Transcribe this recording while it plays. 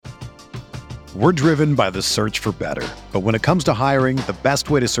We're driven by the search for better. But when it comes to hiring, the best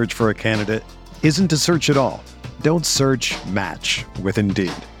way to search for a candidate isn't to search at all. Don't search, match with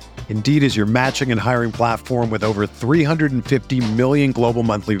Indeed. Indeed is your matching and hiring platform with over 350 million global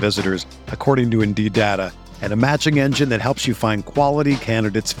monthly visitors, according to Indeed data, and a matching engine that helps you find quality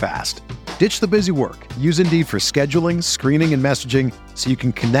candidates fast. Ditch the busy work. Use Indeed for scheduling, screening, and messaging so you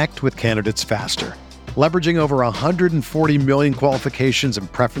can connect with candidates faster. Leveraging over 140 million qualifications and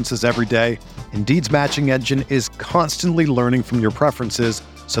preferences every day, Indeed's matching engine is constantly learning from your preferences,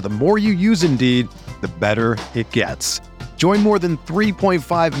 so the more you use Indeed, the better it gets. Join more than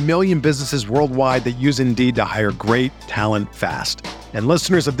 3.5 million businesses worldwide that use Indeed to hire great talent fast. And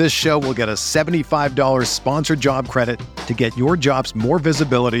listeners of this show will get a $75 sponsored job credit to get your jobs more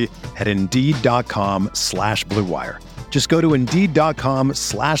visibility at Indeed.com/Blue Wire. Just go to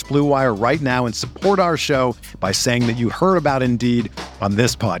Indeed.com/Blue Wire right now and support our show by saying that you heard about Indeed on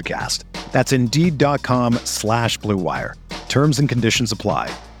this podcast. That's Indeed.com/Blue Wire. Terms and conditions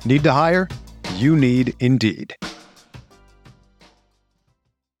apply. Need to hire? You need Indeed.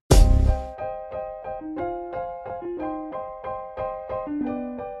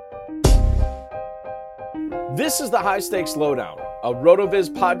 This is the High Stakes Lowdown, a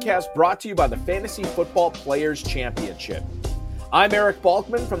RotoViz podcast brought to you by the Fantasy Football Players Championship. I'm Eric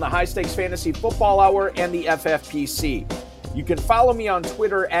Balkman from the High Stakes Fantasy Football Hour and the FFPC. You can follow me on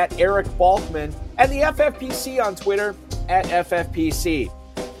Twitter at Eric Balkman and the FFPC on Twitter at FFPC.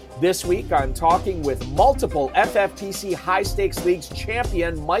 This week, I'm talking with multiple FFPC High Stakes Leagues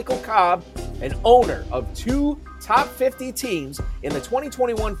champion Michael Cobb, an owner of two top 50 teams in the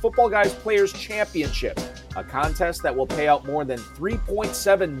 2021 Football Guys Players Championship, a contest that will pay out more than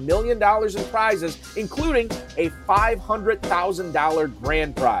 $3.7 million in prizes, including a $500,000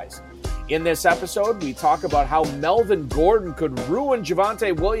 grand prize. In this episode, we talk about how Melvin Gordon could ruin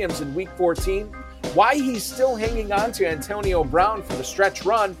Javonte Williams in Week 14, why he's still hanging on to Antonio Brown for the stretch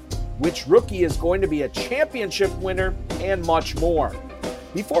run, which rookie is going to be a championship winner, and much more.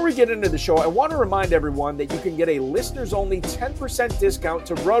 Before we get into the show, I want to remind everyone that you can get a listeners-only 10% discount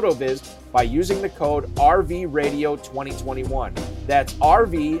to RotoViz by using the code RVRadio2021. That's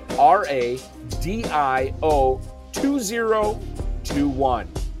RVRADIO2021.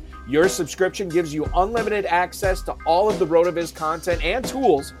 Your subscription gives you unlimited access to all of the RotoViz content and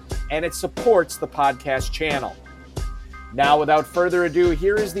tools, and it supports the podcast channel. Now, without further ado,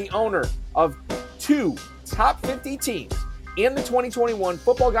 here is the owner of two top 50 teams in the 2021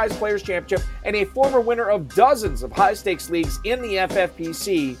 Football Guys Players Championship and a former winner of dozens of high-stakes leagues in the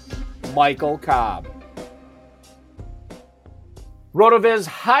FFPC, Michael Cobb. RotoViz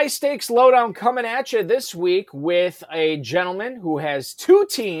High Stakes Lowdown coming at you this week with a gentleman who has two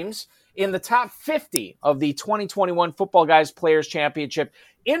teams in the top 50 of the 2021 Football Guys Players Championship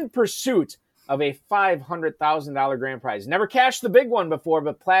in pursuit of a $500,000 grand prize. Never cashed the big one before,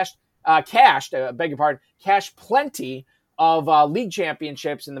 but cashed plenty of league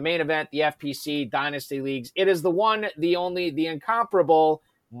championships in the main event, the FPC Dynasty Leagues. It is the one, the only, the incomparable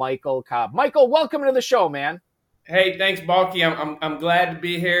Michael Cobb. Michael, welcome to the show, man. Hey, thanks, Balky. I'm glad to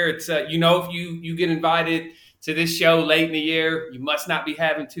be here. It's if you get invited to this show late in the year, you must not be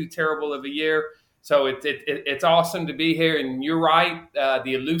having too terrible of a year. So it's awesome to be here. And you're right,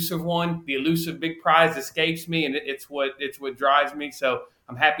 the elusive big prize escapes me, and it's what drives me. So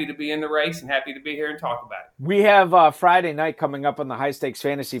I'm happy to be in the race and happy to be here and talk about it. We have Friday night coming up on the High Stakes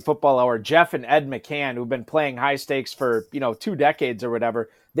Fantasy Football Hour. Jeff and Ed McCann, who've been playing high stakes for 2 decades or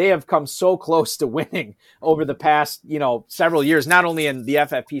whatever, they have come so close to winning over the past several years, not only in the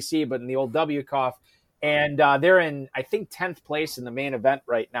FFPC but in the old WCOF. And they're in, I think, 10th place in the main event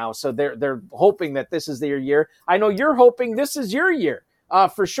right now. So they're hoping that this is their year. I know you're hoping this is your year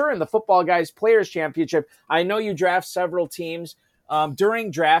for sure in the Football Guys Players Championship. I know you draft several teams.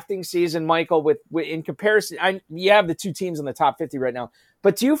 During drafting season, Michael, in comparison, you have the two teams in the top 50 right now,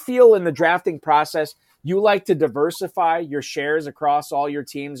 but do you feel in the drafting process you like to diversify your shares across all your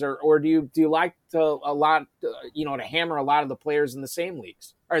teams, or do you like to to hammer a lot of the players in the same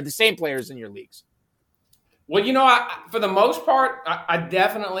leagues or the same players in your leagues? Well, for the most part, I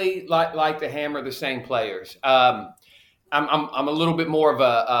definitely like to hammer the same players. I'm a little bit more of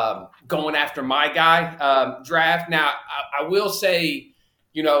a going after my guy draft. Now, I will say,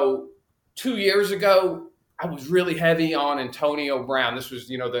 2 years ago, I was really heavy on Antonio Brown. This was,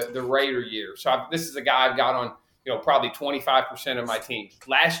 the Raider year. So this is a guy I've got on, probably 25% of my teams.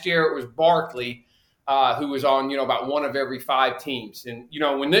 Last year, it was Barkley, who was on, about one of every 5 teams. And,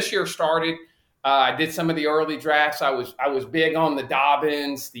 when this year started, I did some of the early drafts. I was big on the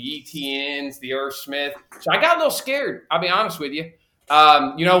Dobbins, the ETNs, the Irv Smith. So I got a little scared, I'll be honest with you.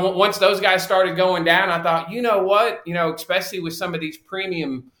 Once those guys started going down, I thought, you know what, especially with some of these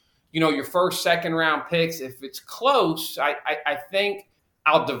premium, your first, second round picks, if it's close, I think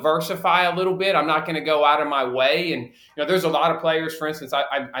I'll diversify a little bit. I'm not going to go out of my way. And, there's a lot of players, for instance,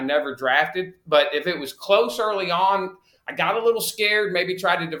 I never drafted, but if it was close early on, I got a little scared, maybe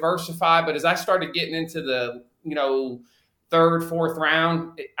tried to diversify. But as I started getting into the, third, fourth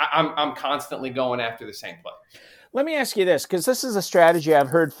round, I'm constantly going after the same players. Let me ask you this, because this is a strategy I've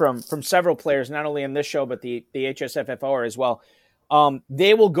heard from several players, not only in this show, but the HSFFR as well.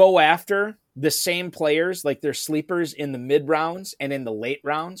 They will go after the same players, like their sleepers, in the mid rounds and in the late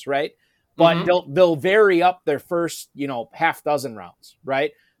rounds, right? But they'll vary up their first, half dozen rounds,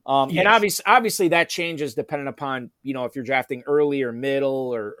 right? Yes. And obviously that changes depending upon, if you're drafting early or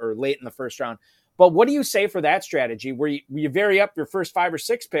middle or late in the first round. But what do you say for that strategy where you vary up your first 5 or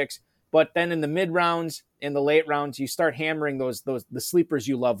 6 picks, but then in the mid rounds, in the late rounds, you start hammering the sleepers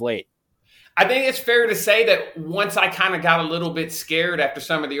you love late? I think it's fair to say that once I kind of got a little bit scared after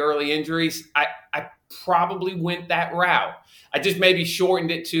some of the early injuries, I probably went that route. I just maybe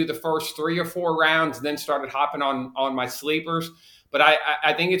shortened it to the first 3 or 4 rounds, then started hopping on my sleepers. But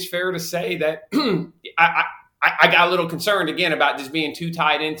I think it's fair to say that I got a little concerned again about just being too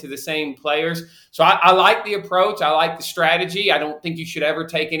tied into the same players. So I like the approach. I like the strategy. I don't think you should ever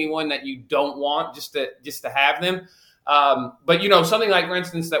take anyone that you don't want just to have them. But something like, for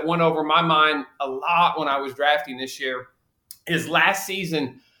instance, that went over my mind a lot when I was drafting this year is last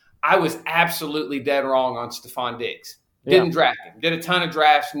season, I was absolutely dead wrong on Stephon Diggs. Didn't draft him. Did a ton of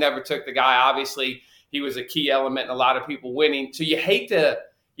drafts, never took the guy. Obviously, he was a key element in a lot of people winning. So you hate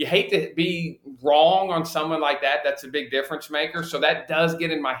to be wrong on someone like that. That's a big difference maker. So that does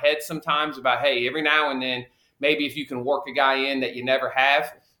get in my head sometimes about, hey, every now and then, maybe if you can work a guy in that you never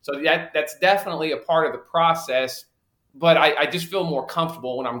have. So that's definitely a part of the process. But I just feel more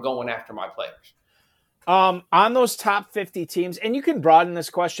comfortable when I'm going after my players. On those top 50 teams, and you can broaden this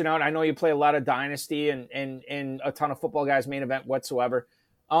question out. I know you play a lot of Dynasty and a ton of Football Guys main event whatsoever.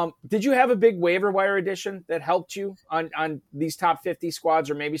 Did you have a big waiver wire addition that helped you on these top 50 squads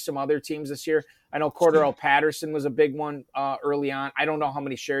or maybe some other teams this year? I know Cordarrelle Patterson was a big one early on. I don't know how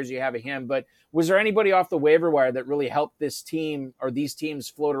many shares you have of him, but was there anybody off the waiver wire that really helped this team or these teams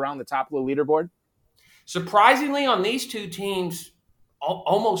float around the top of the leaderboard? Surprisingly, on these two teams,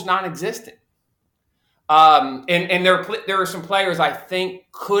 almost non-existent. And there are some players I think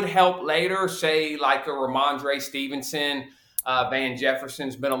could help later, say like a Ramondre Stevenson. Van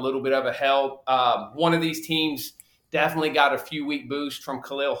Jefferson's been a little bit of a help. One of these teams definitely got a few week boost from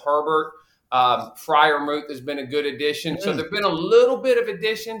Khalil Herbert. Freiermuth has been a good addition. So there have been a little bit of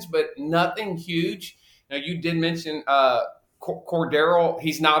additions, but nothing huge. Now, you did mention Cordarrelle.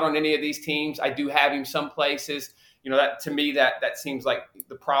 He's not on any of these teams. I do have him some places. That to me, that seems like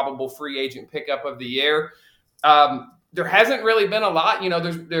the probable free agent pickup of the year. There hasn't really been a lot.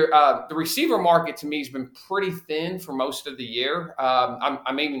 The receiver market to me has been pretty thin for most of the year.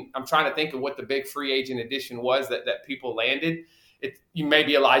 I'm trying to think of what the big free agent addition was that people landed.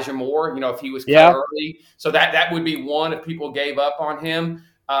 Maybe Elijah Moore, if he was cut early. So that would be one if people gave up on him.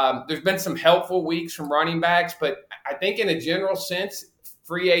 There's been some helpful weeks from running backs, but I think in a general sense,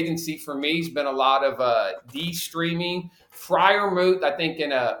 free agency for me has been a lot of de-streaming. Freiermuth, I think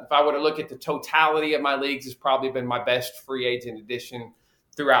if I were to look at the totality of my leagues, has probably been my best free agent addition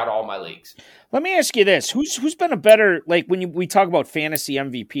throughout all my leagues. Let me ask you this: Who's been a better, like when we talk about fantasy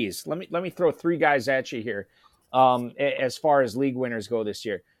MVPs? Let me throw 3 guys at you here. As far as league winners go this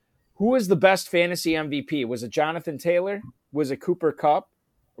year, who was the best fantasy MVP? Was it Jonathan Taylor? Was it Cooper Kupp?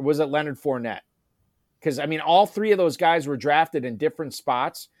 Or was it Leonard Fournette? Because, all 3 of those guys were drafted in different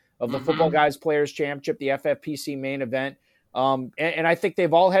spots of the Football Guys Players Championship, the FFPC main event. And I think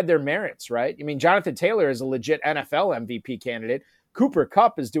they've all had their merits, right? Jonathan Taylor is a legit NFL MVP candidate. Cooper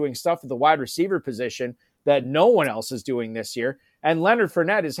Kupp is doing stuff at the wide receiver position that no one else is doing this year. And Leonard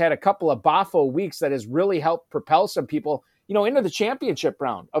Fournette has had a couple of Bafo weeks that has really helped propel some people, into the championship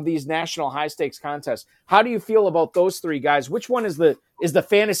round of these national high-stakes contests. How do you feel about those 3 guys? Which one is the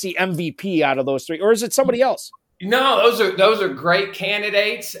fantasy MVP out of those 3? Or is it somebody else? No, those are great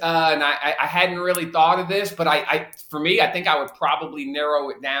candidates, and I hadn't really thought of this, but for me, I think I would probably narrow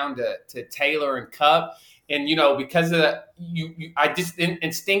it down to Taylor and Kupp, and because of I just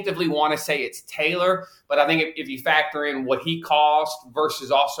instinctively want to say it's Taylor, but I think if you factor in what he cost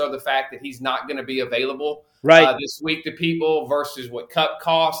versus also the fact that he's not going to be available this week to people versus what Kupp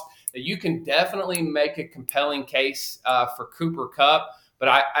cost, that you can definitely make a compelling case for Cooper Kupp, but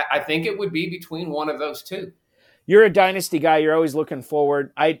I think it would be between one of those 2. You're a dynasty guy. You're always looking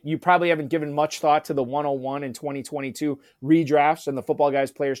forward. You probably haven't given much thought to the 101 and 2022 redrafts and the Football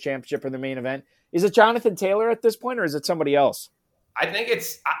Guys Players Championship or the main event. Is it Jonathan Taylor at this point, or is it somebody else? I think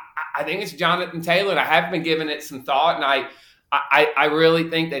it's Jonathan Taylor. I have been giving it some thought, and I really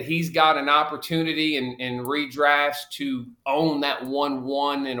think that he's got an opportunity in redrafts to own that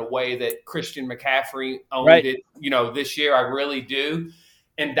 1-1 in a way that Christian McCaffrey owned it, this year. I really do.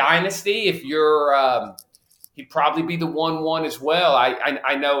 In Dynasty, if you're he'd probably be the 1-1 as well.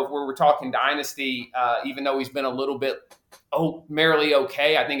 I know if we're talking Dynasty, even though he's been a little bit merely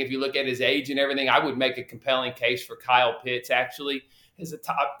okay, I think if you look at his age and everything, I would make a compelling case for Kyle Pitts actually as a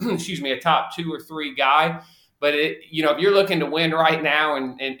top, a top 2 or 3 guy. But if you're looking to win right now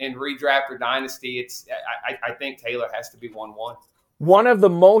in redraft or Dynasty, I think Taylor has to be 1-1. One of the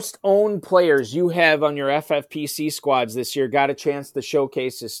most owned players you have on your FFPC squads this year got a chance to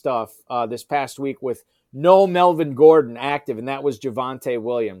showcase his stuff this past week with no Melvin Gordon active, and that was Javonte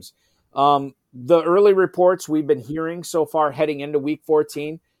Williams. The early reports we've been hearing so far heading into Week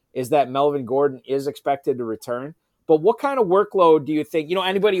 14 is that Melvin Gordon is expected to return. But what kind of workload do you think,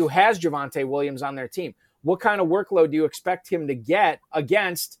 anybody who has Javonte Williams on their team, what kind of workload do you expect him to get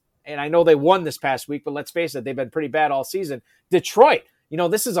against, and I know they won this past week, but let's face it, they've been pretty bad all season, Detroit.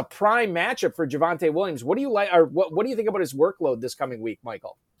 This is a prime matchup for Javonte Williams. What do you like, or what do you think about his workload this coming week,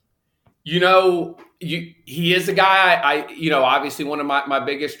 Michael? He is a guy obviously one of my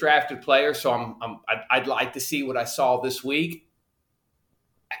biggest drafted players. So I'd like to see what I saw this week.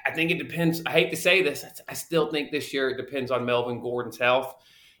 I think it depends. I hate to say this. I still think this year it depends on Melvin Gordon's health.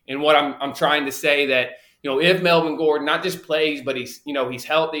 And what I'm trying to say that, if Melvin Gordon not just plays, but he's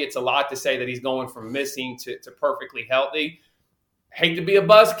healthy, it's a lot to say that he's going from missing to perfectly healthy. Hate to be a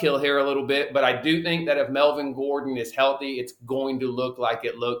buzzkill here a little bit, but I do think that if Melvin Gordon is healthy, it's going to look like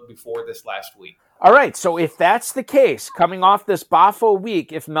it looked before this last week. All right, so if that's the case, coming off this Buffalo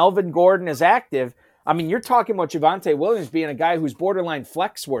week, if Melvin Gordon is active, you're talking about Javonte Williams being a guy who's borderline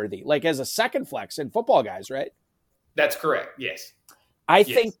flex-worthy, like as a second flex in Football Guys, right? That's correct, yes. I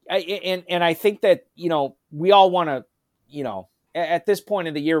think that, we all want to, at this point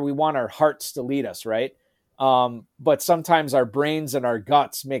in the year, we want our hearts to lead us, right? But sometimes our brains and our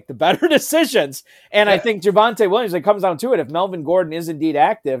guts make the better decisions. And I think Javonte Williams, it comes down to it. If Melvin Gordon is indeed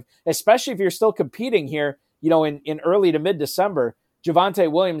active, especially if you're still competing here, in early to mid-December,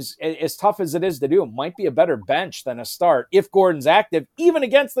 Javonte Williams, as tough as it is to do, might be a better bench than a start if Gordon's active, even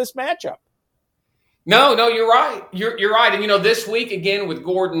against this matchup. No, you're right. You're right. And, this week, again, with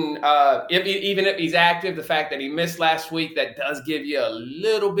Gordon, even if he's active, the fact that he missed last week, that does give you a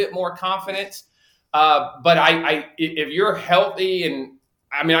little bit more confidence. But if you're healthy, and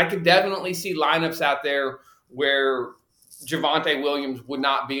I could definitely see lineups out there where Javonte Williams would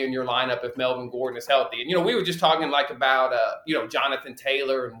not be in your lineup if Melvin Gordon is healthy. And, we were just talking about, Jonathan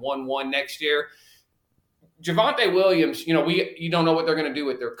Taylor and 1-1 next year. Javonte Williams, you don't know what they're going to do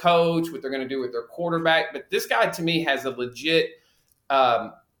with their coach, what they're going to do with their quarterback. But this guy, to me, has a legit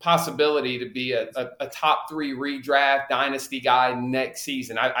possibility to be a top 3 redraft dynasty guy next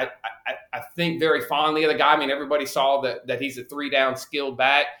season. I think very fondly of the guy. Everybody saw that he's a 3-down skilled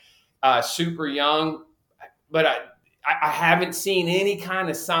back, super young, but I haven't seen any kind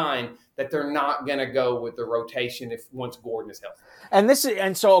of sign that they're not going to go with the rotation once Gordon is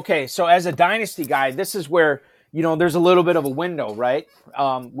healthy. So as a dynasty guy, this is where, there's a little bit of a window, right?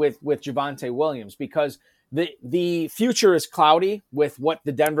 With Javonte Williams, because the future is cloudy with what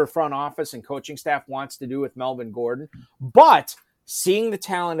the Denver front office and coaching staff wants to do with Melvin Gordon. But seeing the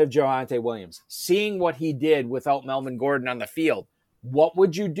talent of Javonte Williams, seeing what he did without Melvin Gordon on the field, what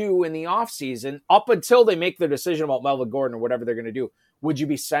would you do in the offseason up until they make their decision about Melvin Gordon or whatever they're going to do? Would you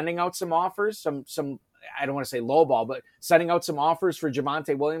be sending out some offers, some I don't want to say lowball, but sending out some offers for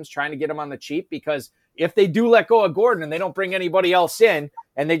Javonte Williams, trying to get him on the cheap? Because if they do let go of Gordon and they don't bring anybody else in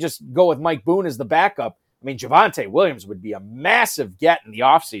and they just go with Mike Boone as the backup, Javonte Williams would be a massive get in the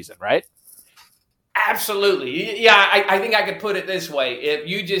offseason, right? Absolutely. Yeah, I think I could put it this way. If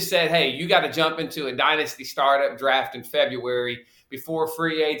you just said, hey, you got to jump into a dynasty startup draft in February before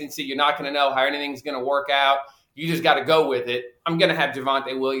free agency, you're not going to know how anything's going to work out. You just got to go with it. I'm going to have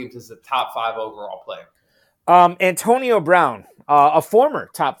Javonte Williams as a top 5 overall player. Antonio Brown, a former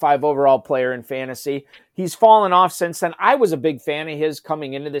top 5 overall player in fantasy. He's fallen off since then. I was a big fan of his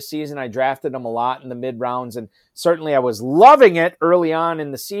coming into the season. I drafted him a lot in the mid rounds, and certainly I was loving it early on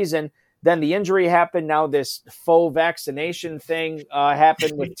in the season. Then the injury happened. Now this faux vaccination thing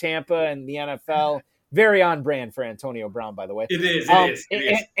happened with Tampa and the NFL. Very on brand for Antonio Brown, by the way. It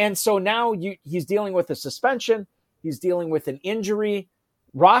is. And so now he's dealing with a suspension. He's dealing with an injury.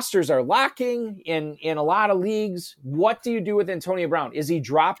 rosters are lacking in a lot of leagues. What do you do with Antonio Brown? Is he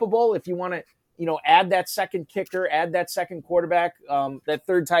droppable if you want to, add that second kicker, add that second quarterback, that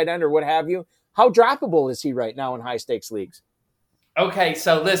third tight end or what have you? How droppable is he right now in high stakes leagues? Okay,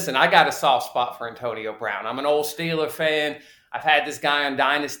 so listen, I got a soft spot for Antonio Brown. I'm an old Steeler fan. I've had this guy on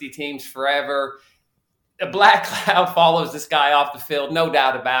dynasty teams forever. The black cloud follows this guy off the field, no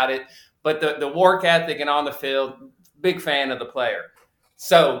doubt about it. But the work ethic and on the field, big fan of the player.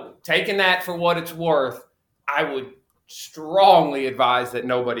 So taking that for what it's worth, I would strongly advise that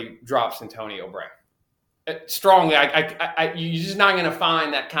nobody drops Antonio Brown. Strongly, you're just not going to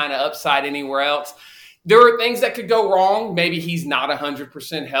find that kind of upside anywhere else. There are things that could go wrong. Maybe he's not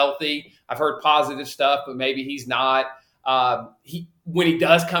 100% healthy. I've heard positive stuff, but maybe he's not. When he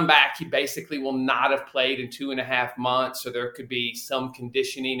does come back, he basically will not have played in 2.5 months, so there could be some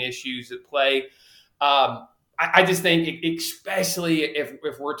conditioning issues at play. I just think, especially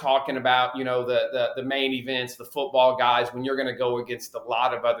if we're talking about, the main events, the football guys, when you're going to go against a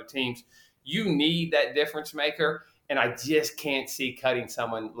lot of other teams, you need that difference maker, and I just can't see cutting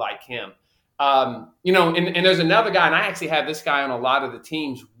someone like him. And there's another guy, and I actually have this guy on a lot of the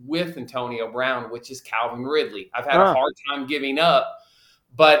teams with Antonio Brown, which is Calvin Ridley. I've had a hard time giving up,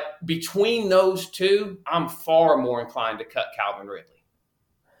 but between those two, I'm far more inclined to cut Calvin Ridley.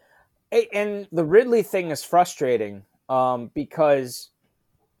 And the Ridley thing is frustrating because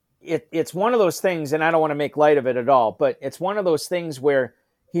it's one of those things, and I don't want to make light of it at all, but it's one of those things where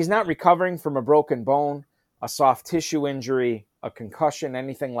he's not recovering from a broken bone, a soft tissue injury, a concussion,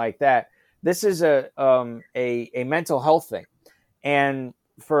 anything like that. This is a mental health thing. And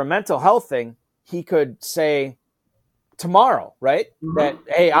for a mental health thing, he could say tomorrow, right? Mm-hmm. That,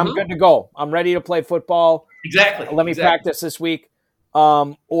 hey, I'm good to go. I'm ready to play football. Exactly. Let me practice this week.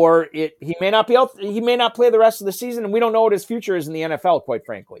 Or he may not be out. He may not play the rest of the season, and we don't know what his future is in the NFL, quite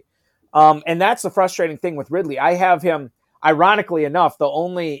frankly. And that's the frustrating thing with Ridley. I have him, ironically enough, the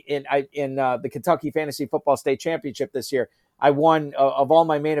only in the Kentucky Fantasy Football State Championship this year. I won of all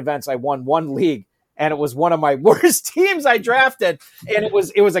my main events. I won one league, and it was one of my worst teams I drafted, and it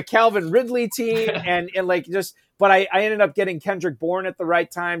was a Calvin Ridley team, But I ended up getting Kendrick Bourne at the right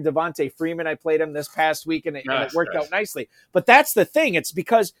time. Devontae Freeman, I played him this past week, and it worked out nicely. But that's the thing. It's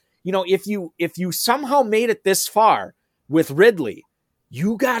because, if you somehow made it this far with Ridley,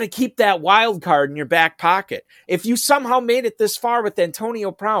 you got to keep that wild card in your back pocket. If you somehow made it this far with Antonio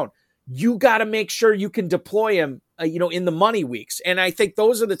Brown, you got to make sure you can deploy him, in the money weeks. And I think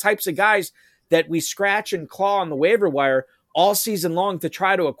those are the types of guys that we scratch and claw on the waiver wire all season long to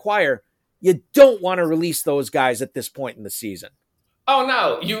try to acquire. You don't want to release those guys at this point in the season. Oh,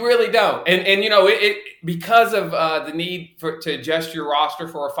 no, you really don't. And it because of the need to adjust your roster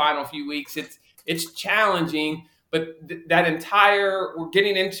for a final few weeks, it's challenging. But we're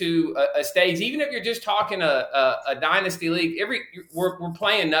getting into a stage, even if you're just talking a dynasty league, we're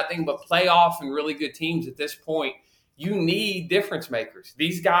playing nothing but playoff and really good teams at this point. You need difference makers.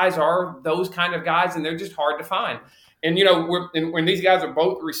 These guys are those kind of guys, and they're just hard to find. And, when these guys are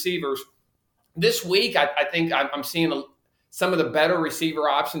both receivers, this week, I think I'm seeing some of the better receiver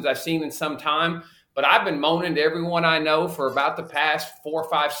options I've seen in some time. But I've been moaning to everyone I know for about the past 4,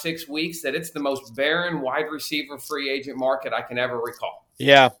 5, 6 weeks that it's the most barren wide receiver free agent market I can ever recall.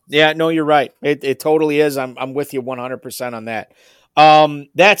 Yeah, no, you're right. It totally is. I'm with you 100% on that.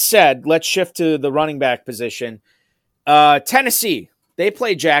 That said, let's shift to the running back position. Tennessee, they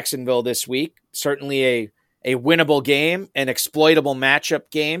play Jacksonville this week. Certainly a winnable game, an exploitable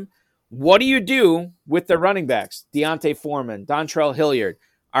matchup game. What do you do with the running backs? Deontay Foreman, Dontrell Hilliard.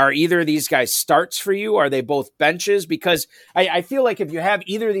 Are either of these guys starts for you? Are they both benches? Because I feel like if you have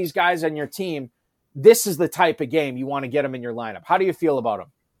either of these guys on your team, this is the type of game you want to get them in your lineup. How do you feel about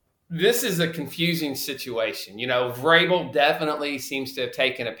them? This is a confusing situation. Vrabel definitely seems to have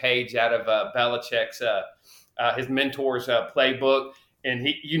taken a page out of Belichick's, his mentor's playbook. And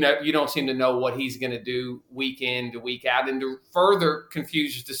you don't seem to know what he's going to do week in to week out. And to further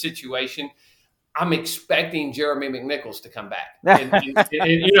confuse the situation, I'm expecting Jeremy McNichols to come back.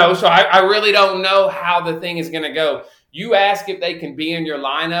 So I really don't know how the thing is going to go. You ask if they can be in your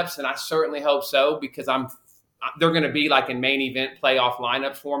lineups, and I certainly hope so, because they're going to be like in main event playoff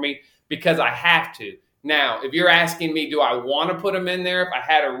lineups for me, because I have to. Now, if you're asking me, do I want to put them in there? If I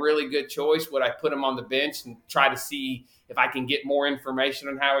had a really good choice, would I put them on the bench and try to see if I can get more information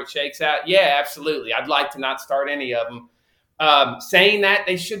on how it shakes out? Yeah, absolutely. I'd like to not start any of them. Saying that,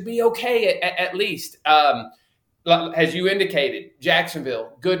 they should be okay at least. As you indicated,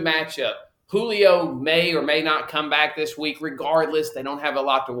 Jacksonville, good matchup. Julio may or may not come back this week. Regardless, they don't have a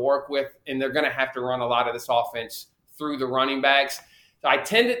lot to work with, and they're going to have to run a lot of this offense through the running backs. So I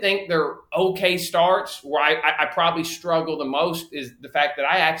tend to think they're okay starts. Where I probably struggle the most is the fact that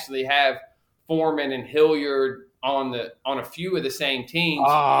I actually have Foreman and Hilliard on a few of the same teams.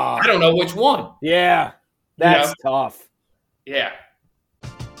 I don't know which one. Yeah, that's tough. Yeah.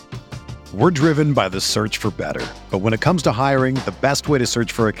 We're driven by the search for better. But when it comes to hiring, the best way to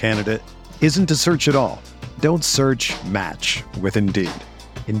search for a candidate isn't to search at all. Don't search, match with Indeed.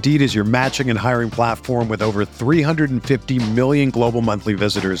 Indeed is your matching and hiring platform with over 350 million global monthly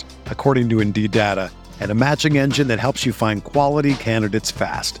visitors, according to Indeed data, and a matching engine that helps you find quality candidates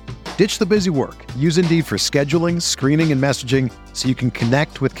fast. Ditch the busy work. Use Indeed for scheduling, screening, and messaging so you can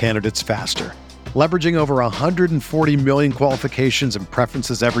connect with candidates faster. Leveraging over 140 million qualifications and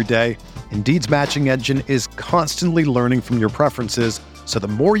preferences every day, Indeed's matching engine is constantly learning from your preferences, so the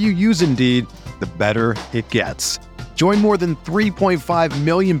more you use Indeed, the better it gets. Join more than 3.5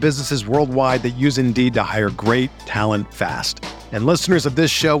 million businesses worldwide that use Indeed to hire great talent fast. And listeners of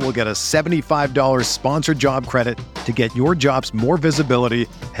this show will get a $75 sponsored job credit to get your jobs more visibility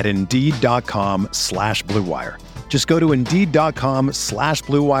at Indeed.com/Blue Wire. Just go to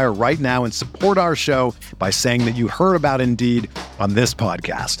Indeed.com/Blue Wire right now and support our show by saying that you heard about Indeed on this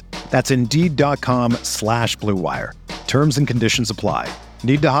podcast. That's Indeed.com/Blue Wire. Terms and conditions apply.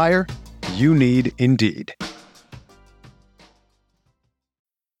 Need to hire? You need Indeed.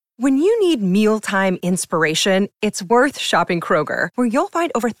 When you need mealtime inspiration, it's worth shopping Kroger, where you'll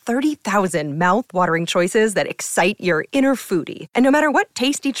find over 30,000 mouth-watering choices that excite your inner foodie. And no matter what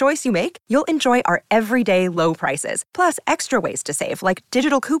tasty choice you make, you'll enjoy our everyday low prices, plus extra ways to save, like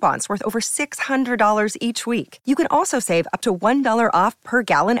digital coupons worth over $600 each week. You can also save up to $1 off per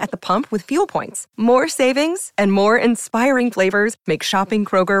gallon at the pump with fuel points. More savings and more inspiring flavors make shopping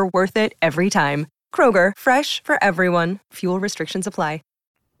Kroger worth it every time. Kroger, fresh for everyone. Fuel restrictions apply.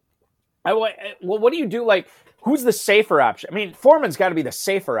 Well, what do you do? Like, who's the safer option? I mean, Foreman's got to be the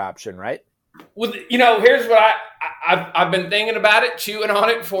safer option, right? Well, here's what I've been thinking about it, chewing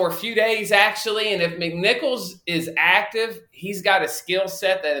on it for a few days, actually. And if McNichols is active, he's got a skill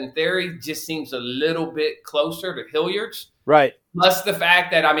set that, in theory, just seems a little bit closer to Hilliard's. Right. Plus the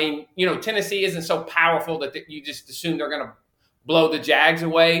fact that, Tennessee isn't so powerful that you just assume they're going to blow the Jags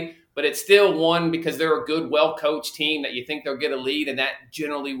away. But it's still one because they're a good, well-coached team that you think they'll get a lead, and that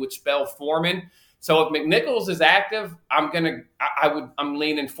generally would spell Foreman. So if McNichols is active, I'm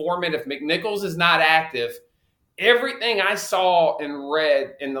leaning Foreman. If McNichols is not active, everything I saw and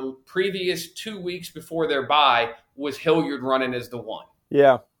read in the previous 2 weeks before their bye was Hilliard running as the one.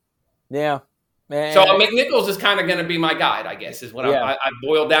 Yeah. Man. So McNichols is kind of going to be my guide, I guess, is what I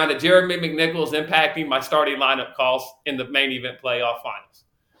boiled down to. Jeremy McNichols impacting my starting lineup calls in the main event playoff finals.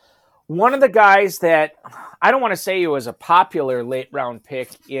 One of the guys that I don't want to say he was a popular late round pick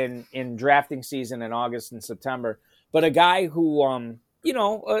in drafting season in August and September, but a guy who,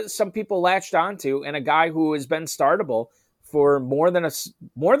 some people latched onto, and a guy who has been startable for more than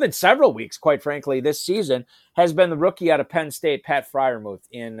several weeks, quite frankly, this season, has been the rookie out of Penn State, Pat Freiermuth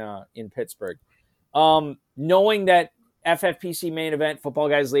in Pittsburgh. Knowing that FFPC main event, Football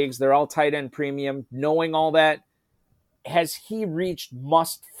Guys Leagues, they're all tight end premium, knowing all that, has he reached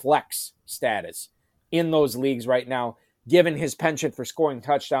must flex status in those leagues right now, given his penchant for scoring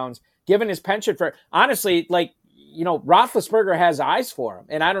touchdowns, given his penchant for, honestly, Roethlisberger has eyes for him.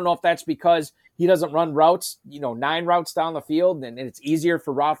 And I don't know if that's because he doesn't run routes, 9 routes down the field, and it's easier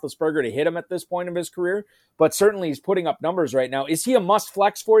for Roethlisberger to hit him at this point of his career. But certainly he's putting up numbers right now. Is he a must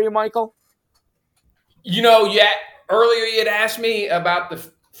flex for you, Michael? Earlier you had asked me about the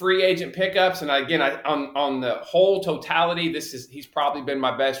free agent pickups, and again, on the whole totality, he's probably been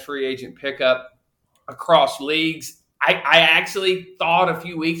my best free agent pickup across leagues. I actually thought a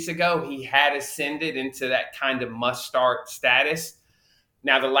few weeks ago he had ascended into that kind of must-start status.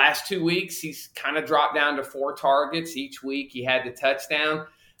 Now, the last 2 weeks, he's kind of dropped down to 4 targets. Each week he had the touchdown.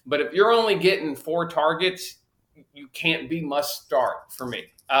 But if you're only getting 4 targets, you can't be must-start for me.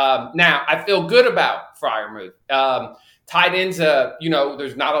 Now, I feel good about Freiermuth. Tight ends,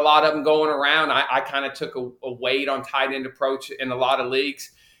 there's not a lot of them going around. I kind of took a wait on tight end approach in a lot of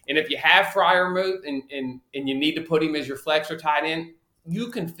leagues. And if you have Freiermuth and you need to put him as your flex or tight end, you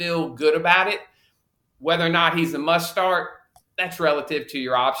can feel good about it. Whether or not he's a must start, that's relative to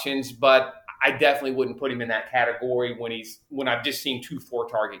your options. But I definitely wouldn't put him in that category when I've just seen 2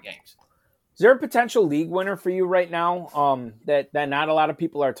 4-target games. Is there a potential league winner for you right now that not a lot of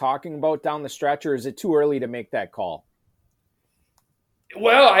people are talking about down the stretch, or is it too early to make that call?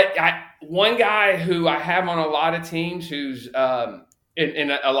 Well, I one guy who I have on a lot of teams who's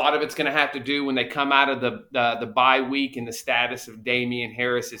and a lot of it's going to have to do when they come out of the bye week and the status of Damian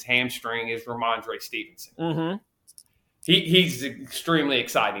Harris's hamstring is Ramondre Stevenson. Mm-hmm. He's extremely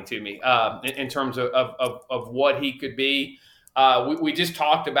exciting to me in terms of what he could be. We just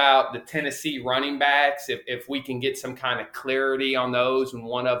talked about the Tennessee running backs. If we can get some kind of clarity on those and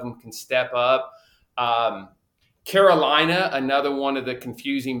one of them can step up. Carolina, another one of the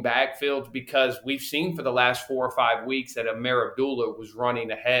confusing backfields, because we've seen for the last 4 or 5 weeks that Ameer Abdullah was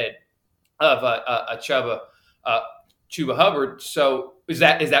running ahead of Chuba Hubbard. So is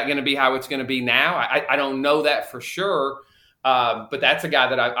that going to be how it's going to be now? I don't know that for sure, but that's a guy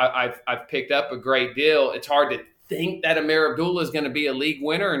that I've picked up a great deal. It's hard to think that Ameer Abdullah is going to be a league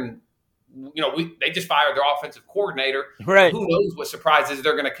winner, and they just fired their offensive coordinator. Right. Who knows what surprises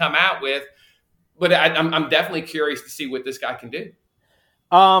they're going to come out with? But I'm definitely curious to see what this guy can do.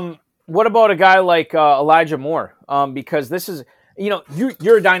 What about a guy like Elijah Moore? Because this is,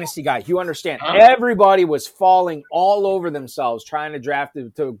 you're a dynasty guy. You understand. Everybody was falling all over themselves trying to draft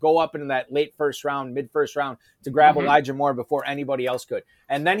to go up into that late first round, mid first round to grab Elijah Moore before anybody else could.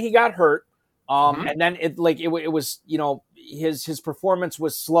 And then he got hurt. And then it was, his performance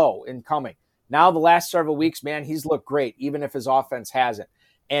was slow in coming. Now the last several weeks, man, he's looked great, even if his offense hasn't.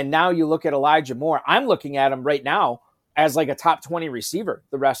 And now you look at Elijah Moore. I'm looking at him right now as like a top 20 receiver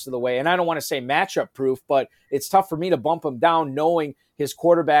the rest of the way. And I don't want to say matchup proof, but it's tough for me to bump him down knowing his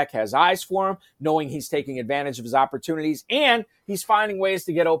quarterback has eyes for him, knowing he's taking advantage of his opportunities, and he's finding ways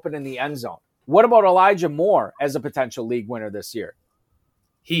to get open in the end zone. What about Elijah Moore as a potential league winner this year?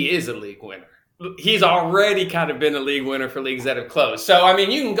 He is a league winner. He's already kind of been a league winner for leagues that have closed. So, I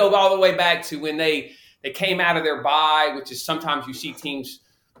mean, you can go all the way back to when they came out of their bye, which is sometimes you see teams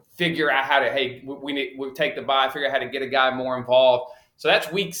figure out how to, we'll take the bye, figure out how to get a guy more involved. So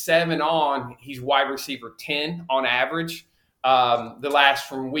that's week 7 on. He's wide receiver 10 on average. The last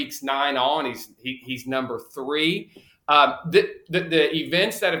from weeks 9 on, he's number 3. The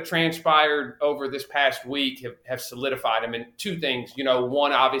events that have transpired over this past week have solidified him in 2 things.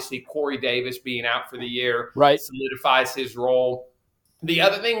 One, obviously, Corey Davis being out for the year, right, solidifies his role. The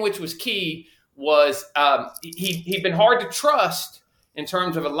other thing, which was key, was he'd been hard to trust in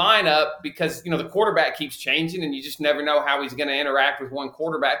terms of a lineup because, the quarterback keeps changing and you just never know how he's going to interact with one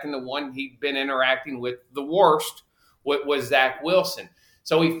quarterback. And the one he'd been interacting with the worst was Zach Wilson.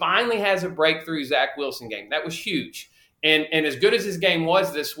 So he finally has a breakthrough Zach Wilson game. That was huge. And as good as his game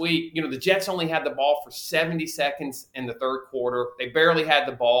was this week, the Jets only had the ball for 70 seconds in the third quarter. They barely had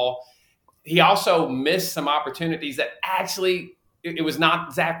the ball. He also missed some opportunities that actually it was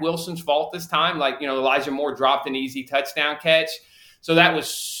not Zach Wilson's fault this time. Like, Elijah Moore dropped an easy touchdown catch. So that was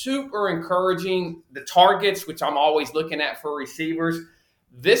super encouraging. The targets, which I'm always looking at for receivers,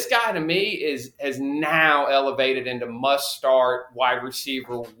 this guy to me has now elevated into must-start wide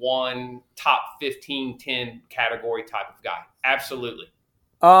receiver 1, top 15, 10 category type of guy. Absolutely.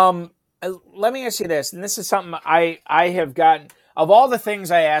 Let me ask you this, and this is something I have gotten – of all the things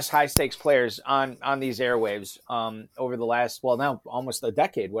I ask high-stakes players on these airwaves over the last, now almost a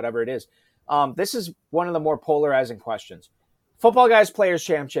decade, whatever it is, this is one of the more polarizing questions. Football Guys Players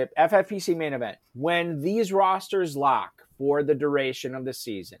Championship, FFPC main event. When these rosters lock for the duration of the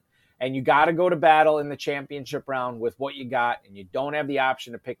season, and you got to go to battle in the championship round with what you got, and you don't have the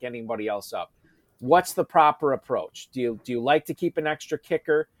option to pick anybody else up, what's the proper approach? Do you like to keep an extra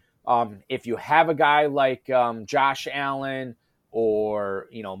kicker? If you have a guy like Josh Allen or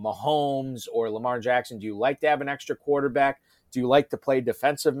Mahomes or Lamar Jackson, do you like to have an extra quarterback? Do you like to play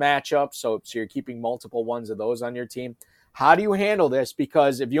defensive matchups? So you're keeping multiple ones of those on your team. How do you handle this?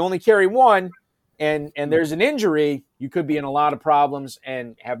 Because if you only carry one and there's an injury, you could be in a lot of problems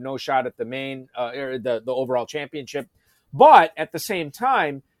and have no shot at the main or the overall championship. But at the same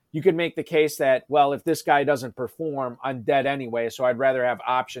time, you could make the case that, if this guy doesn't perform, I'm dead anyway. So I'd rather have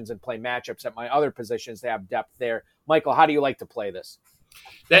options and play matchups at my other positions to have depth there. Michael, how do you like to play this?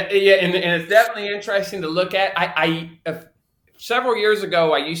 And it's definitely interesting to look at. Several years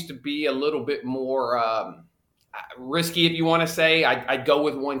ago, I used to be a little bit more risky, if you want to say. I'd go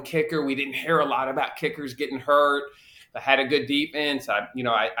with one kicker. We didn't hear a lot about kickers getting hurt. I had a good defense.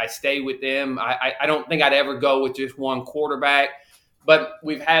 I stay with them. I don't think I'd ever go with just one quarterback. But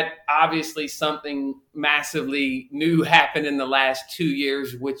we've had obviously something massively new happen in the last 2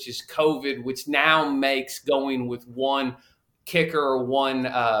 years, which is COVID, which now makes going with one kicker or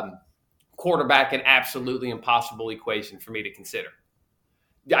one quarterback an absolutely impossible equation for me to consider.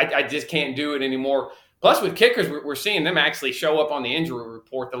 I just can't do it anymore. Plus, with kickers, we're seeing them actually show up on the injury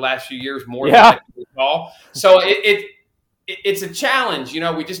report the last few years more than I can recall. So it's a challenge.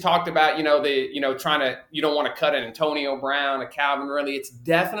 We just talked about, you don't want to cut an Antonio Brown, a Calvin Ridley. It's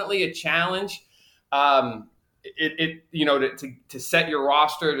definitely a challenge. To set your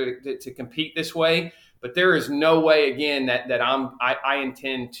roster to compete this way. But there is no way, again, that I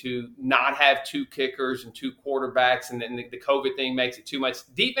intend to not have 2 kickers and 2 quarterbacks, and then the COVID thing makes it too much.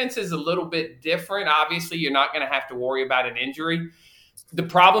 Defense is a little bit different. Obviously, you're not going to have to worry about an injury. The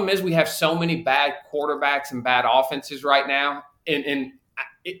problem is we have so many bad quarterbacks and bad offenses right now. And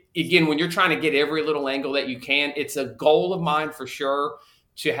again, when you're trying to get every little angle that you can, it's a goal of mine for sure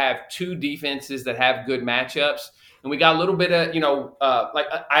to have 2 defenses that have good matchups. And we got a little bit of, like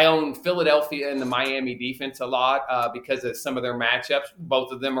I own Philadelphia and the Miami defense a lot because of some of their matchups.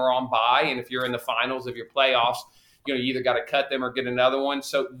 Both of them are on bye. And if you're in the finals of your playoffs, you either got to cut them or get another one.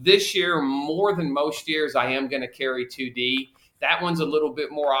 So this year, more than most years, I am going to carry 2D. That one's a little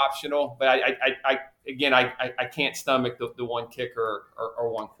bit more optional. But I can't stomach the 1 kicker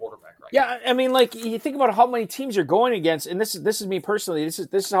or 1 quarterback right now. Yeah, I mean, like you think about how many teams you're going against, and this is me personally. This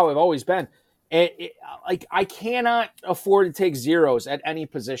is how I've always been. Like I cannot afford to take zeros at any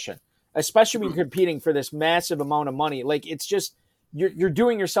position, especially when you're competing for this massive amount of money. Like it's just you're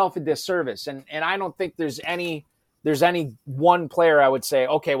doing yourself a disservice, and I don't think there's any one player I would say,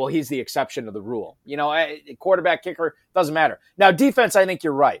 okay, well he's the exception to the rule. Quarterback, kicker, doesn't matter. Now defense, I think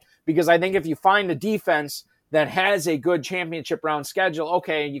you're right, because I think if you find a defense that has a good championship round schedule,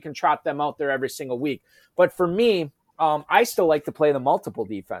 okay, you can trot them out there every single week. But for me, I still like to play the multiple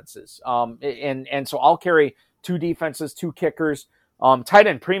defenses. And so I'll carry 2 defenses, 2 kickers. Tight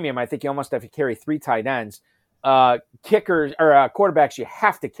end premium, I think you almost have to carry 3 tight ends. Kickers or quarterbacks, you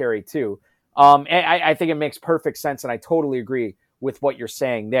have to carry 2. And I think it makes perfect sense, and I totally agree with what you're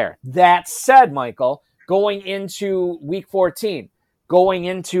saying there. That said, Michael, going into Week 14, going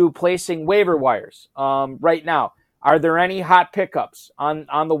into placing waiver wires right now, are there any hot pickups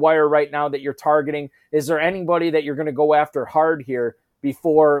on the wire right now that you're targeting? Is there anybody that you're going to go after hard here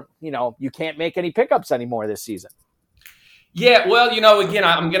before, you can't make any pickups anymore this season? Yeah, well, again,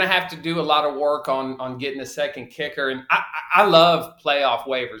 I'm going to have to do a lot of work on getting a second kicker. And I love playoff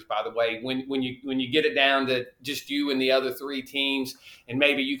waivers, by the way, when you get it down to just you and the other 3 teams, and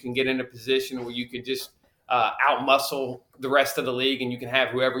maybe you can get in a position where you could just outmuscle the rest of the league and you can have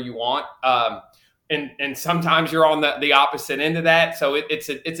whoever you want. And sometimes you're on the opposite end of that. So it's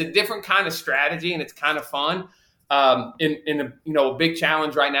a different kind of strategy, and it's kind of fun. A big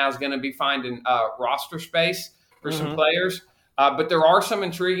challenge right now is going to be finding roster space for some players. But there are some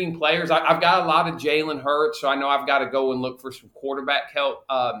intriguing players. I've got a lot of Jalen Hurts, so I know I've got to go and look for some quarterback help,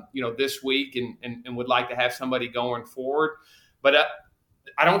 this week, and would like to have somebody going forward. But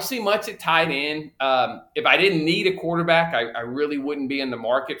I don't see much at tight end. If I didn't need a quarterback, I really wouldn't be in the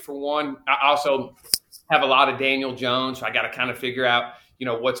market for one. I also have a lot of Daniel Jones, so I got to kind of figure out,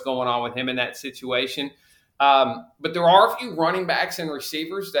 what's going on with him in that situation. But there are a few running backs and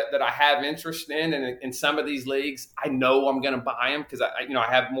receivers that I have interest in, and in some of these leagues, I know I'm going to buy them because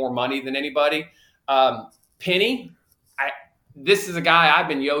I have more money than anybody. Penny, this is a guy I've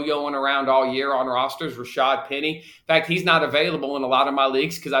been yo-yoing around all year on rosters, Rashad Penny. In fact, he's not available in a lot of my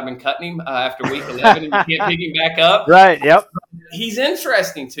leagues because I've been cutting him after week 11 and you can't pick him back up. Right, yep. He's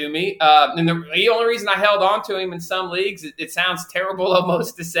interesting to me. And the only reason I held on to him in some leagues, it sounds terrible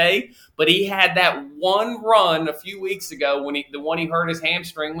almost to say, but he had that one run a few weeks ago when he hurt his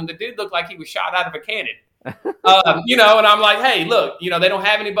hamstring when the dude looked like he was shot out of a cannon. And I'm like, hey, look, they don't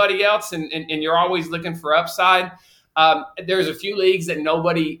have anybody else, and you're always looking for upside. There's a few leagues that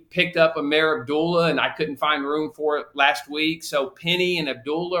nobody picked up Amer Abdullah, and I couldn't find room for it last week. So Penny and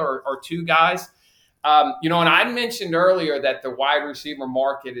Abdullah are 2 guys. And I mentioned earlier that the wide receiver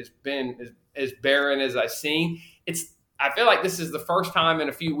market has been as barren as I've seen. I feel like this is the first time in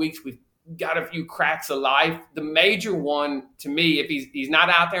a few weeks we've got a few cracks of life. The major one to me, if he's not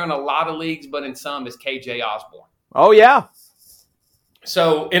out there in a lot of leagues, but in some, is KJ Osborne. Oh yeah.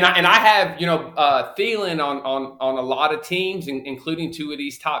 So, and I have, Thielen on a lot of teams, including 2 of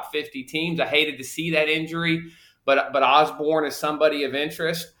these top 50 teams. I hated to see that injury, but Osborne is somebody of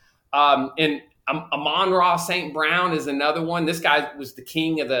interest. And Amon-Ra St. Brown is another one. This guy was the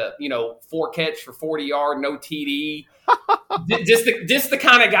king of the, 4 catch for 40 yard, no TD. just the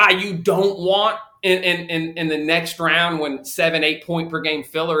kind of guy you don't want in the next round when 7-8 point per game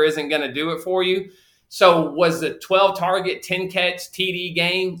filler isn't going to do it for you. So was the 12 target, 10 catch TD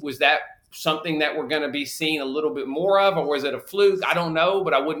game, was that something that we're going to be seeing a little bit more of, or was it a fluke? I don't know,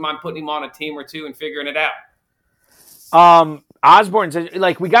 but I wouldn't mind putting him on a team or 2 and figuring it out. Osborne's,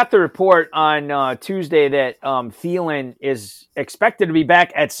 we got the report on Tuesday that Thielen is expected to be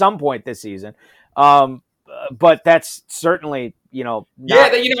back at some point this season. But that's certainly, not... Yeah,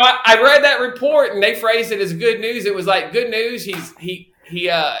 I read that report and they phrased it as good news. It was like, good news, he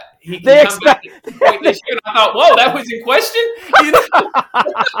can come back at this point this year. And I thought, whoa, that was in question?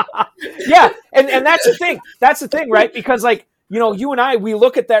 Yeah, and and that's the thing. That's the thing, right? Because like, you and I, we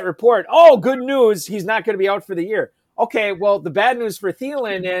look at that report. Oh, good news. He's not going to be out for the year. Okay, well, the bad news for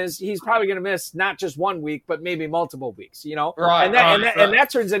Thielen is he's probably going to miss not just 1 week, but maybe multiple weeks, Right. And that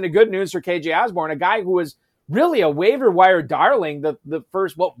turns into good news for KJ Osborne, a guy who was really a waiver wire darling the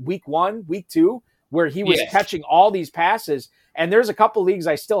first, week 1, week 2, where he was catching all these passes. And there's a couple leagues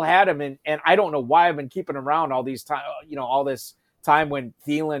I still had him in, and I don't know why I've been keeping him around all these time, all this time when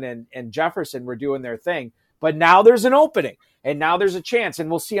Thielen and Jefferson were doing their thing. But now there's an opening, and now there's a chance, and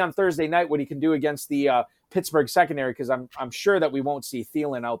we'll see on Thursday night what he can do against the Pittsburgh secondary, because I'm sure that we won't see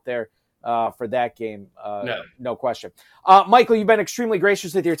Thielen out there for that game. No question. Michael, you've been extremely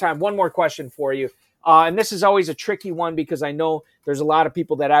gracious with your time. One more question for you. And this is always a tricky one because I know there's a lot of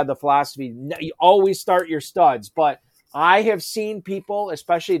people that have the philosophy, you always start your studs. But I have seen people,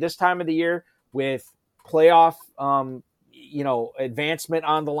 especially this time of the year, with playoff advancement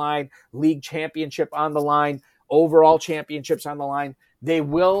on the line, league championship on the line, overall championships on the line. They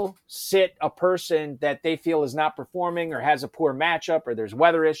will sit a person that they feel is not performing or has a poor matchup or there's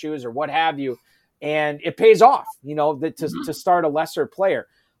weather issues or what have you. And it pays off, to start a lesser player.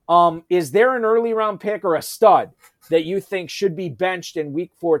 Is there an early round pick or a stud that you think should be benched in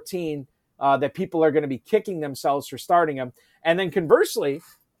week 14 that people are going to be kicking themselves for starting him? And then conversely,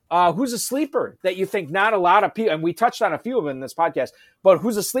 who's a sleeper that you think not a lot of people, and we touched on a few of them in this podcast, but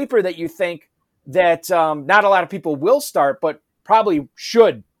who's a sleeper that you think that not a lot of people will start, but probably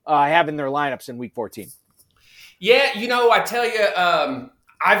should have in their lineups in week 14? Yeah, I tell you,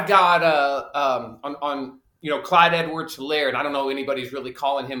 I've got on Clyde Edwards-Helaire, and I don't know anybody's really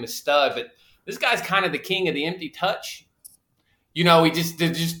calling him a stud, but this guy's kind of the king of the empty touch. He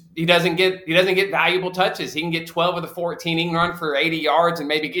doesn't get valuable touches. He can get 12 of the 14. He can run for 80 yards and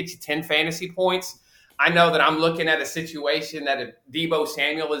maybe get you 10 fantasy points. I know that I'm looking at a situation that if Deebo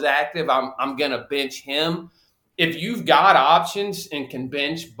Samuel is active, I'm going to bench him. If you've got options and can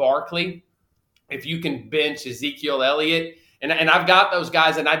bench Barkley, if you can bench Ezekiel Elliott, and I've got those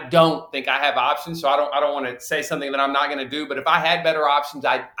guys, and I don't think I have options, so I don't want to say something that I'm not going to do. But if I had better options,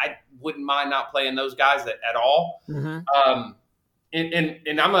 I wouldn't mind not playing those guys at all. Mm-hmm.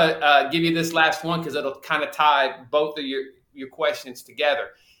 And I'm gonna give you this last one because it'll kind of tie both of your questions together.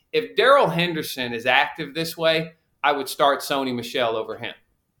 If Darrell Henderson is active this way, I would start Sony Michel over him.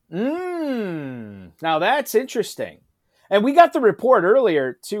 Now that's interesting. And we got the report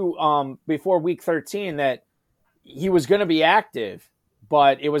earlier too, before week 13, that he was going to be active,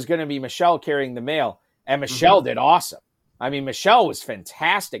 but it was going to be Michel carrying the mail, and Michel did awesome. I mean, Michel was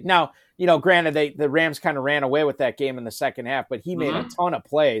fantastic. Now, granted, the Rams kind of ran away with that game in the second half, but he made a ton of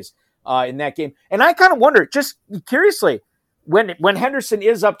plays in that game. And I kind of wonder, just curiously, when Henderson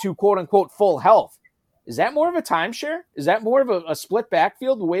is up to quote unquote full health, is that more of a timeshare? Is that more of a split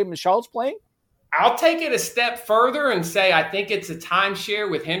backfield the way Michel's playing? I'll take it a step further and say I think it's a timeshare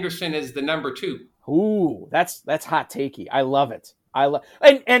with Henderson as the number 2. Ooh, that's hot takey. I love it.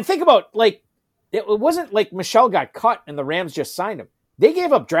 And think about, like, it wasn't like Michel got cut and the Rams just signed him. They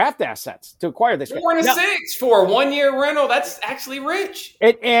gave up draft assets to acquire this guy. 4 and 6 for a 1-year rental. That's actually rich.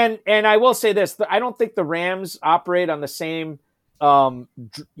 And I will say this: I don't think the Rams operate on the same,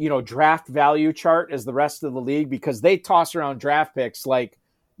 draft value chart as the rest of the league, because they toss around draft picks like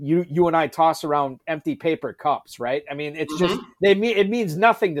you and I toss around empty paper cups, right? I mean, it's just it means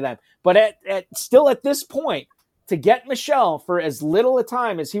nothing to them. But still at this point, to get Michel for as little a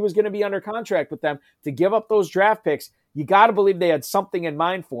time as he was going to be under contract with them, to give up those draft picks, you got to believe they had something in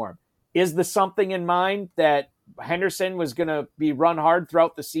mind for him. Is the something in mind that Henderson was going to be run hard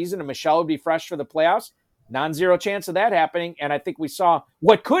throughout the season and Michel would be fresh for the playoffs? Non-zero chance of that happening. And I think we saw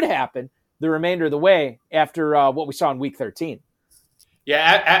what could happen the remainder of the way after what we saw in week 13.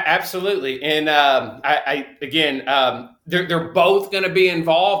 Yeah, absolutely. And they're both going to be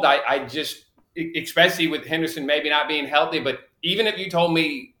involved. I just, especially with Henderson maybe not being healthy, but even if you told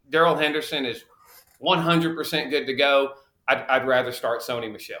me Darrell Henderson is 100% good to go, I'd rather start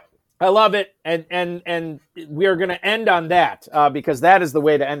Sony Michel. I love it. And we are going to end on that because that is the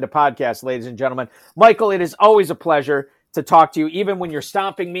way to end a podcast, ladies and gentlemen. Michael, it is always a pleasure to talk to you, even when you're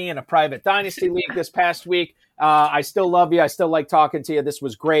stomping me in a private dynasty league this past week. I still love you. I still like talking to you. This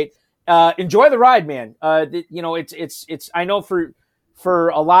was great. Enjoy the ride, man. It's I know for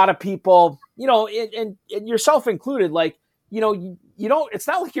a lot of people, and yourself included, like, you don't, it's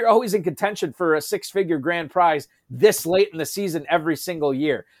not like you're always in contention for a 6-figure grand prize this late in the season every single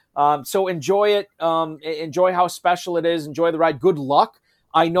year. So enjoy it. Enjoy how special it is. Enjoy the ride. Good luck.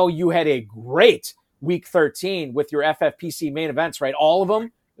 I know you had a great week 13 with your FFPC main events, right? All of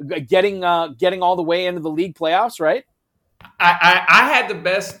them getting all the way into the league playoffs, right? I had the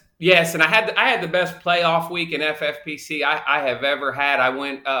best Yes, and I had the best playoff week in FFPC I have ever had. I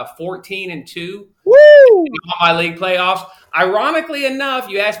went 14-2 Woo! in all my league playoffs. Ironically enough,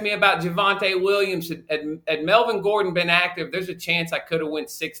 you asked me about Javonte Williams. Had Melvin Gordon been active, there's a chance I could have went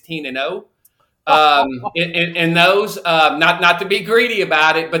 16-0 in those. Not to be greedy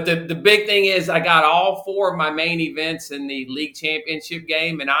about it, but the big thing is I got all 4 of my main events in the league championship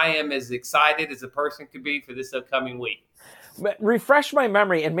game, and I am as excited as a person could be for this upcoming week. Refresh my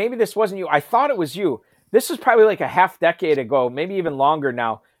memory, and maybe this wasn't you. I thought it was you. This was probably like a half decade ago, maybe even longer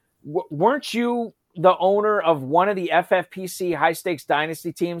now. Weren't you the owner of one of the FFPC high stakes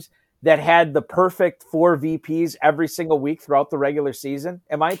dynasty teams that had the perfect 4 VPs every single week throughout the regular season?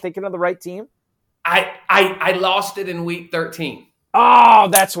 Am I thinking of the right team? I lost it in week 13. Oh,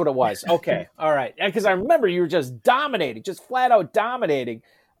 that's what it was. Okay. All right. Because I remember you were just dominating, just flat out dominating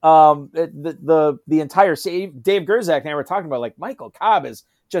the entire season. Dave Gerzak and I were talking about, like, Michael Cobb is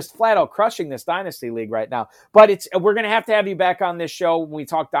just flat out crushing this dynasty league right now. But we're going to have you back on this show when we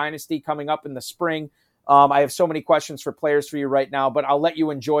talk dynasty coming up in the spring. I have so many questions for players for you right now, but I'll let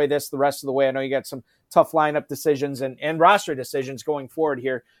you enjoy this the rest of the way. I know you got some tough lineup decisions and roster decisions going forward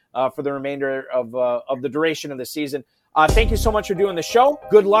here for the remainder of the duration of the season. Thank you so much for doing the show.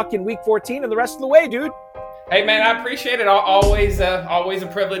 Good luck in week 14 and the rest of the way, dude. Hey, man, I appreciate it. Always a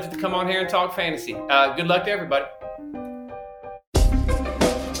privilege to come on here and talk fantasy. Good luck to everybody.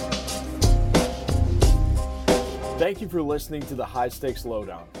 Thank you for listening to the High Stakes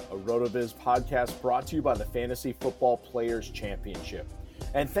Lowdown, a RotoViz podcast brought to you by the Fantasy Football Players Championship.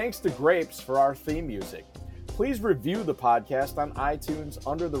 And thanks to Grapes for our theme music. Please review the podcast on iTunes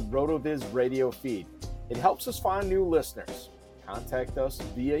under the RotoViz radio feed. It helps us find new listeners. Contact us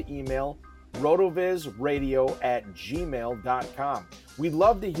via email, rotovizradio@gmail.com. We'd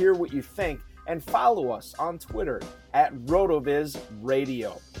love to hear what you think, and follow us on Twitter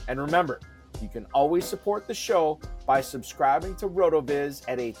 @RotovizRadio. And remember, you can always support the show by subscribing to RotoViz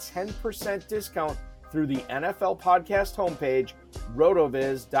at a 10% discount through the NFL Podcast homepage,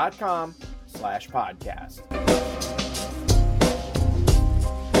 rotoviz.com/podcast.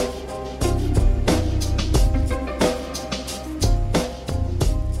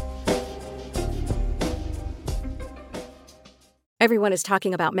 Everyone is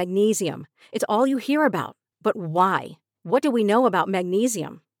talking about magnesium. It's all you hear about. But why? What do we know about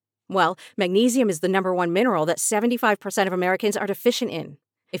magnesium? Well, magnesium is the #1 mineral that 75% of Americans are deficient in.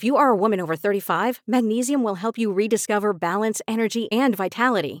 If you are a woman over 35, magnesium will help you rediscover balance, energy, and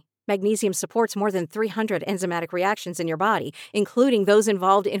vitality. Magnesium supports more than 300 enzymatic reactions in your body, including those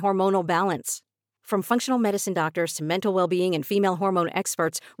involved in hormonal balance. From functional medicine doctors to mental well-being and female hormone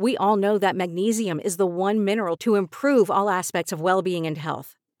experts, we all know that magnesium is the one mineral to improve all aspects of well-being and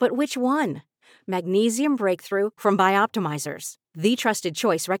health. But which one? Magnesium Breakthrough from Bioptimizers, the trusted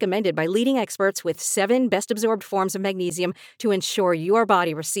choice recommended by leading experts with 7 best-absorbed forms of magnesium to ensure your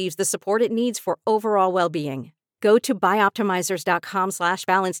body receives the support it needs for overall well-being. Go to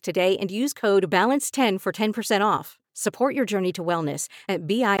bioptimizers.com/balance today and use code BALANCE10 for 10% off. Support your journey to wellness at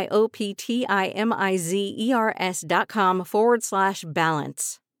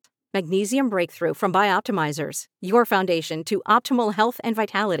bioptimizers.com/balance. Magnesium Breakthrough from Bioptimizers, your foundation to optimal health and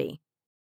vitality.